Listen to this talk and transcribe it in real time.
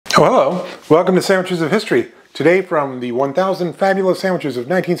Oh, hello. Welcome to Sandwiches of History. Today, from the 1000 Fabulous Sandwiches of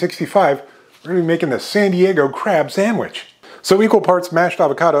 1965, we're going to be making the San Diego crab sandwich. So equal parts mashed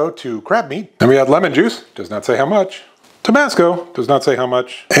avocado to crab meat. Then we add lemon juice, does not say how much. Tabasco, does not say how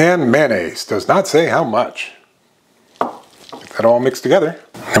much. And mayonnaise, does not say how much. Get that all mixed together.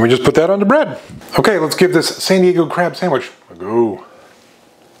 And we just put that on the bread. Okay, let's give this San Diego crab sandwich a go.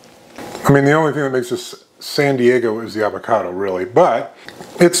 I mean, the only thing that makes this San Diego is the avocado, really, but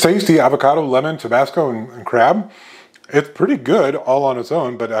it's tasty. Avocado, lemon, Tabasco, and crab. It's pretty good all on its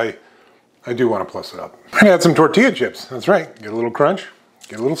own, but I do want to plus it up. I'm gonna add some tortilla chips. That's right. Get a little crunch,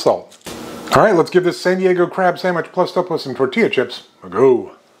 get a little salt. All right, let's give this San Diego crab sandwich plussed up with some tortilla chips a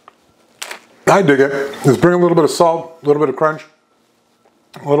go. I dig it. Let's bring a little bit of salt, a little bit of crunch,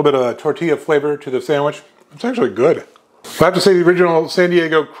 a little bit of tortilla flavor to the sandwich. It's actually good. I have to say, the original San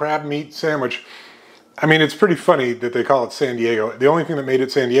Diego crab meat sandwich, I mean, it's pretty funny that they call it San Diego. The only thing that made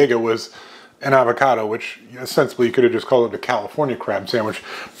it San Diego was an avocado, which ostensibly you could have just called it a California crab sandwich.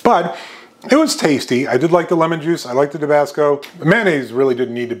 But it was tasty. I did like the lemon juice. I liked the Tabasco. The mayonnaise really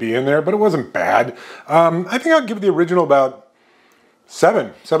didn't need to be in there, but it wasn't bad. I think I'll give the original about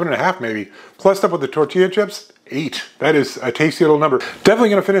 7.5 maybe. Plussed up with the tortilla chips, 8. That is a tasty little number. Definitely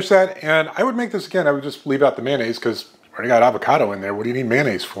going to finish that, and I would make this again. I would just leave out the mayonnaise because I already got avocado in there. What do you need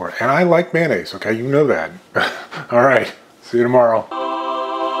mayonnaise for? And I like mayonnaise, okay? You know that. All right. See you tomorrow.